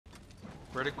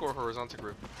Vertical or horizontal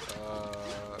grip?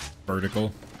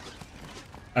 Vertical.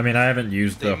 I mean, I haven't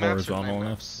used the maps or horizontal night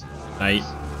enough. maps? Night.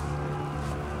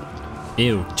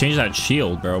 Ew, change that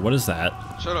shield, bro. What is that?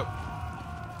 Shut up.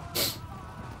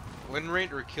 Win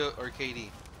rate or KD?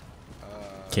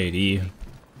 KD.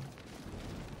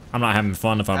 I'm not having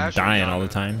fun if I'm Ash or dying all the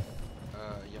Yana? time.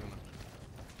 Yana.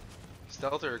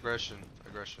 Stealth or aggression?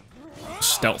 Aggression.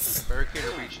 Stealth. Barricade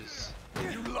or breaches?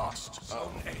 You lost.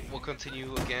 We'll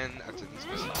continue again after these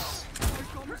missiles.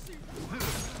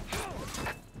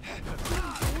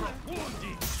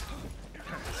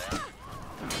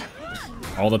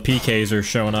 All the PKs are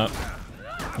showing up.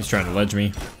 He's trying to ledge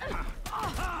me.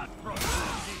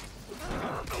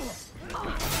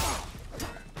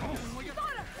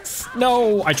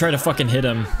 No, I tried to fucking hit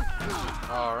him.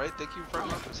 Alright, thank you for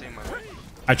saying my name.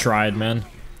 I tried, man.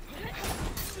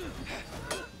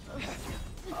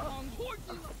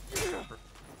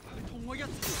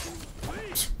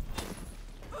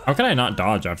 How can I not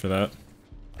dodge after that?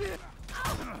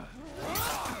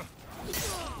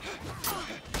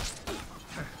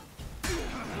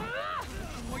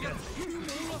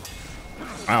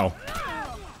 Wow.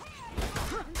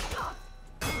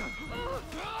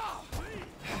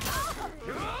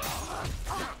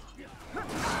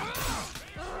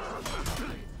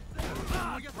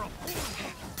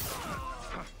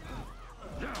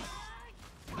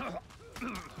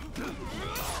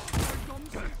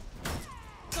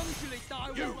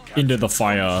 Into the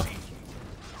fire.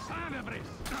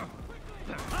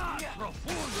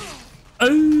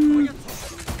 Oh.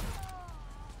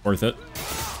 Worth it.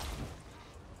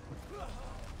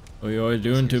 Oh, you're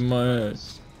doing too much.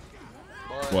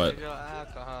 What?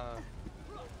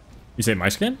 You say my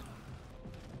skin?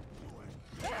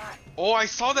 Oh, I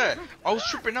saw that. I was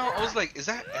tripping out. I was like, "Is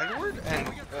that Edward?" And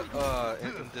in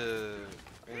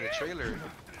the trailer,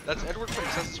 that's Edward from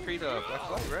Assassin's Creed Black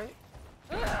Flag, right?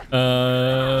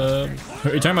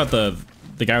 Are you talking about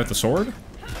the guy with the sword?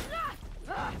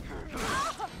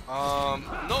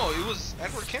 No, it was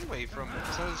Edward Kenway from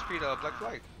Assassin's Creed Black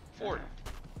Flag 4.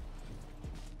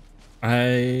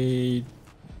 I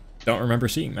don't remember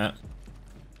seeing that.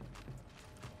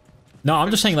 No, I'm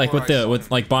just saying like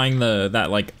with like buying that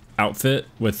like outfit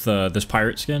with this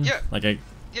pirate skin. Yeah. Like I.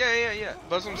 Yeah.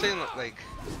 But that's what I'm saying. Like,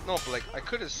 no, but like I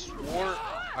could have swore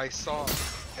I saw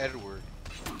Edward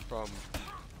from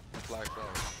Black Flag.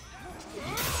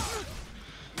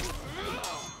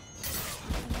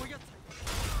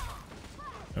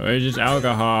 Oh, it's just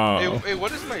alcohol. Hey,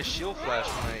 what is my shield flash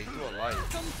when I do a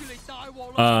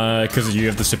light? Because you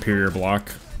have the superior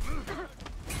block.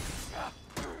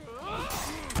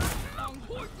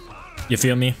 You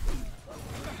feel me?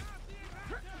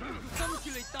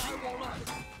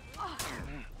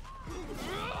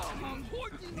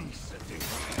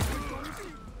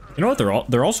 You know what?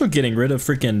 They're also getting rid of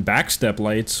freaking backstep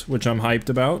lights, which I'm hyped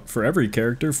about for every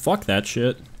character. Fuck that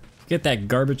shit. Get that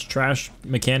garbage trash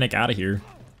mechanic out of here.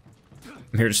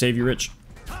 I'm here to save you, Rich.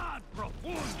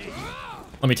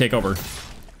 Let me take over.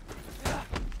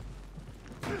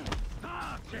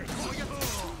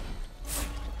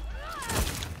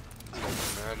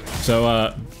 So,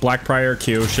 Blackbriar,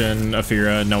 Kyoshin,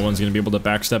 Afira, no one's gonna be able to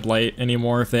backstep light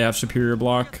anymore if they have superior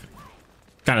block.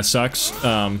 Kind of sucks,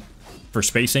 for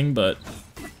spacing, but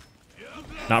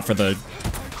not for the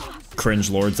cringe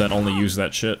lords that only use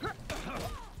that shit.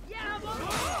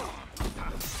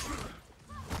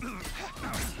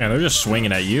 Yeah, they're just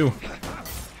swinging at you.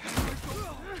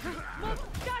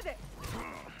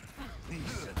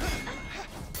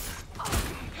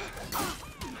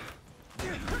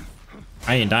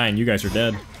 I ain't dying, you guys are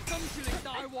dead.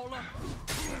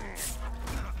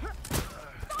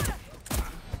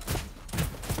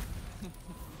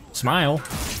 Smile.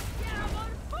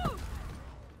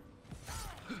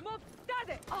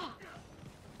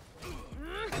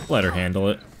 Let her handle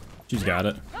it. She's got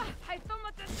it.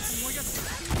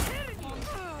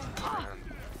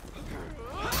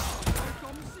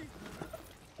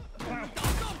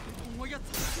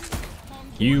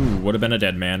 You would have been a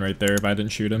dead man right there if I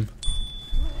didn't shoot him.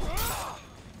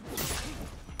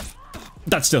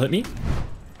 That still hit me.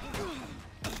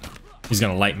 He's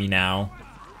gonna light me now.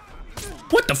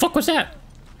 What the fuck was that?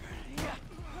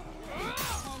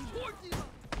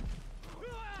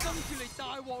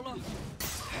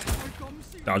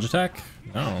 Dodge attack?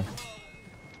 No.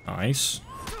 Nice.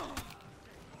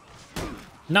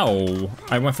 No,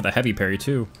 I went for the heavy parry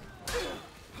too.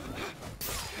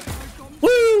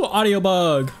 Woo! Audio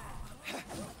bug.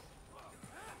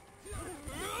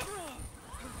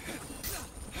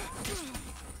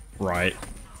 Right.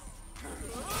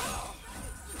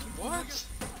 What?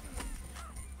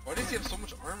 What is he have so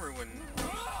much armor when...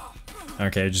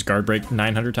 Okay, just guard break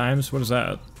 900 times? What is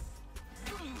that?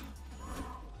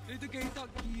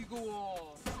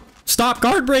 Stop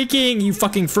guard breaking, you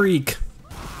fucking freak!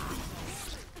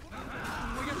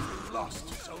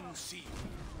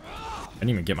 I didn't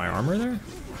even get my armor there?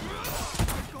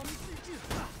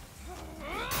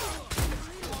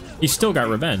 He still got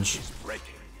revenge.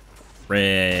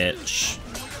 Rich.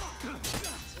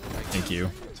 Thank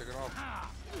you.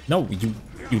 No,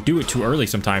 you do it too early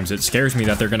sometimes. It scares me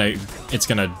that it's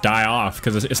gonna die off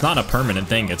because it's not a permanent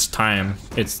thing. It's time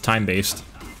based.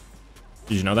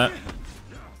 Did you know that?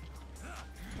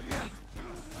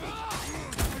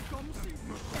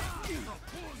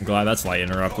 I'm glad that's light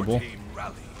interruptible.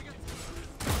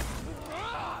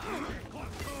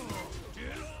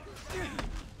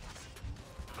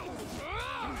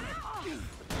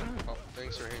 Oh,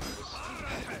 thanks for hitting this.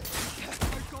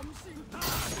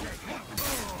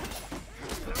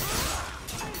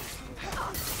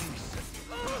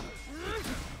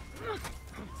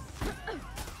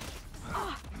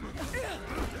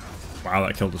 Wow,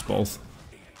 that killed us both.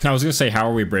 I was gonna say, how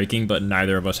are we breaking, but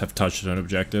neither of us have touched an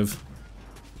objective.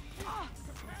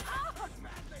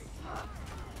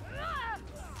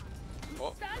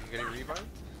 Oh, I'm getting revived.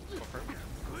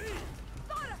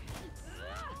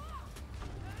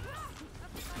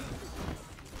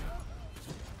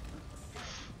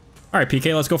 Alright,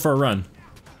 PK, let's go for a run.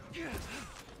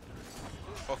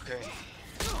 Okay.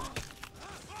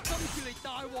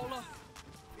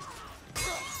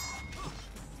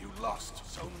 You lost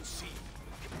Zone C.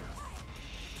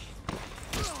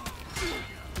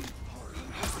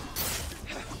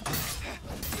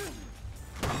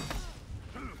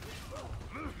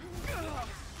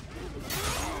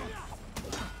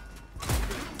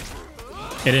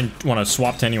 It didn't want to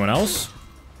swap to anyone else?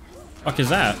 Fuck is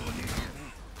that?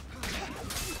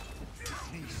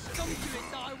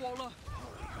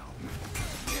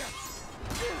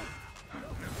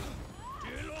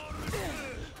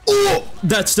 Oh!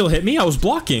 That still hit me? I was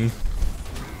blocking.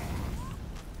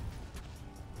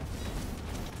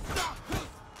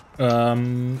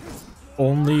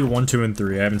 Only 1, 2, and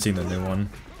 3. I haven't seen the new one.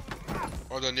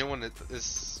 Or the new one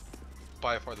is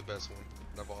by far the best one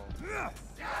of all.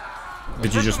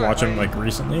 Did you just watch them like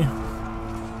recently?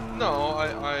 No,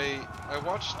 I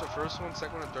watched the first one,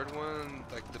 second one, and third one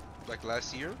like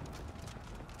last year.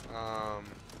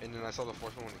 And then I saw the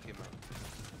fourth one when it came out.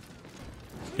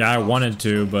 Yeah, I wanted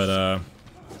to, but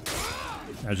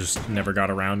I just never got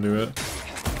around to it.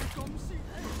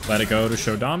 Let it go to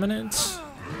show dominance.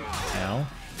 Ow.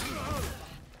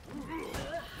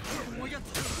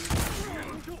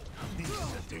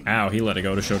 Ow, he let it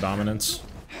go to show dominance.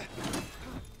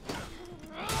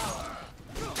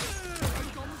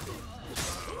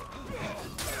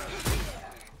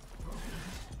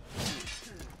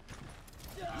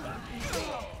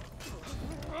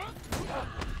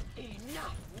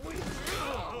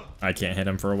 I can't hit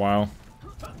him for a while.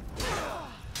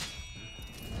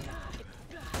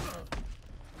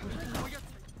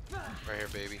 Right here,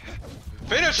 baby.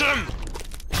 Finish him!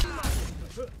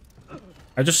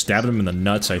 I just stabbed him in the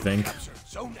nuts, I think.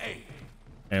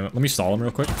 And let me stall him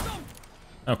real quick.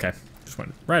 Okay, just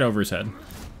went right over his head.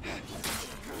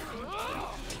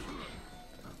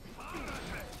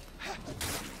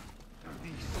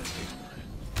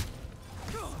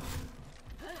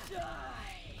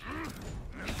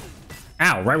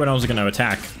 Ow, right when I was gonna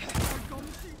attack.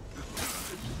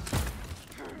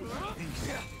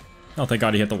 Oh, thank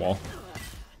God he hit the wall.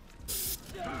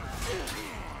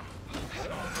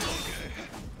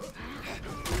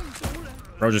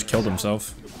 Bro just killed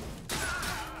himself.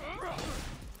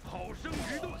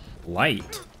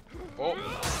 Light. Oh.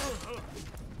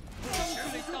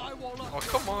 Oh,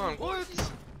 come on, what?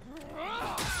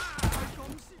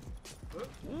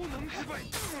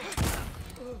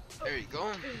 There you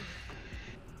go.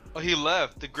 Oh, he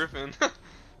left, the Griffin.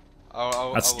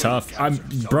 That's tough.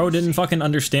 Bro didn't fucking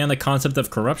understand the concept of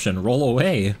corruption. Roll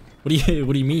away. What do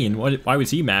you mean? Why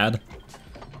was he mad?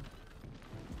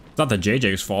 It's not the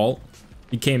JJ's fault.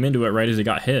 He came into it right as he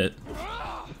got hit.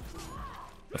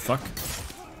 The fuck?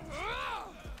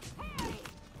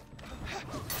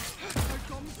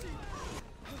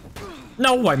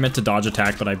 No, I meant to dodge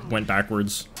attack, but I went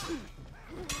backwards.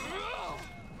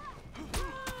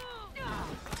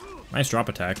 Nice drop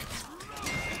attack.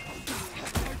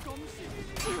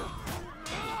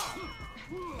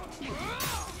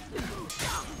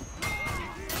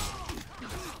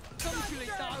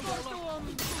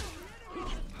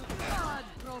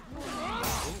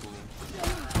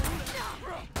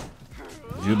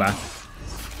 Juba.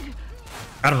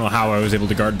 I don't know how I was able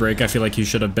to guard break. I feel like he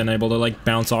should have been able to like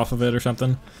bounce off of it or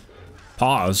something.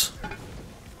 Pause.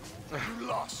 You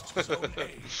lost Zone A.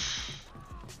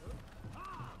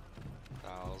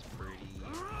 That was pretty.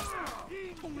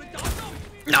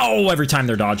 No, every time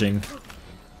they're dodging.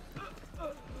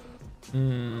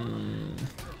 Oh.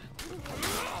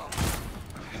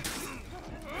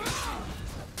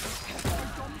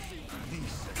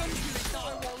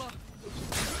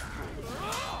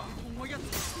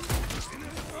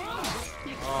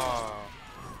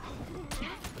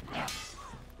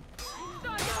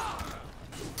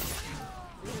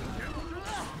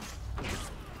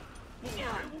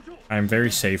 I'm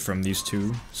very safe from these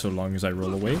two, so long as I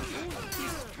roll away.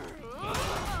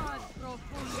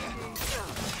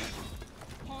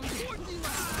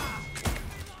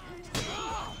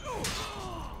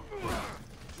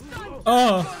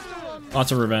 Oh,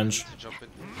 lots of revenge. Jump in.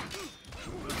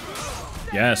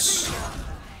 Yes.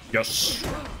 Yes.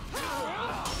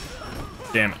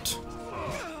 Damn it.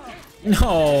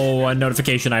 No, a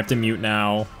notification I have to mute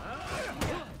now.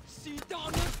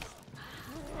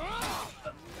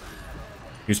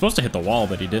 He was supposed to hit the wall,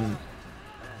 but he didn't.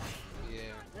 Yeah.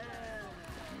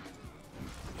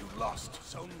 You lost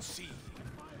Zone C.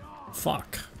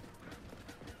 Fuck.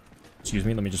 Excuse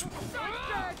me, let me just...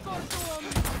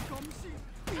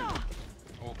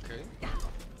 Okay.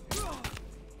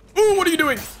 Ooh, what are you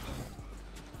doing?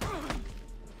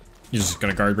 You're just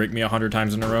gonna guard break me 100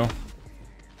 times in a row.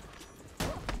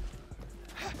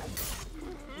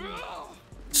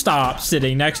 Stop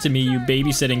sitting next to me, you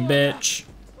babysitting bitch.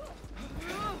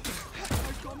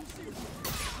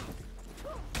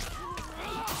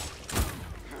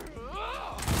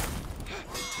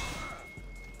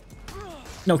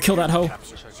 No, kill that hoe.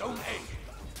 Zone A.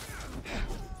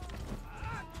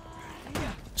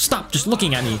 Stop just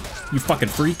looking at me, you fucking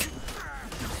freak.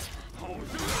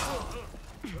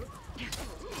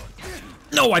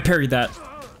 No, I parried that.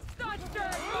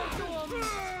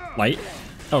 Light?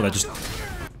 Oh, that just...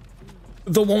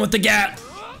 The one with the gat!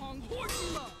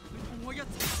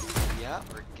 Yeah,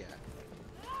 or get.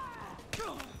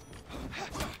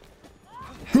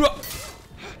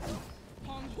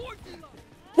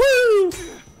 Woo!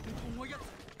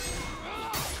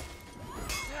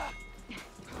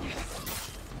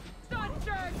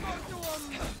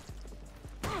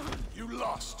 You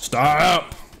lost.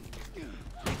 Stop!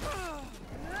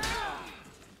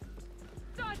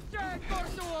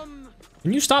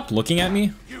 Can you stop looking at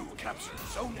me? You captured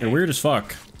Zone A. You're weird as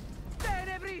fuck.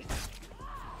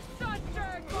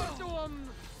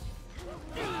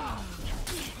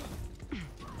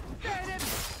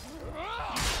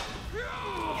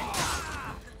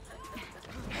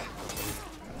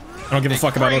 I don't give a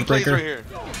fuck about Crying plays Oathbreaker. right here.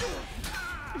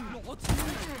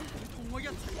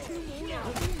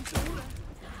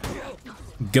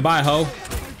 Goodbye, ho.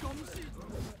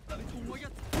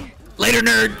 Later,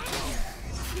 nerd.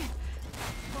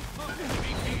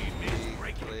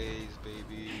 Big plays,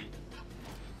 baby.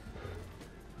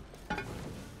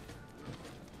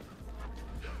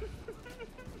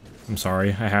 I'm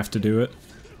sorry, I have to do it.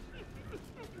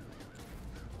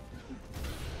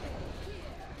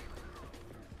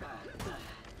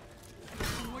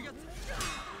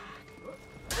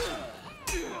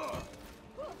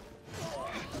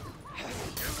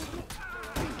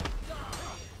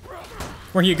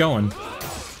 Where are you going?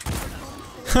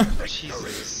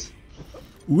 Jesus.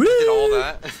 Woo! Did all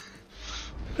that.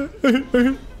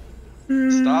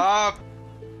 Stop.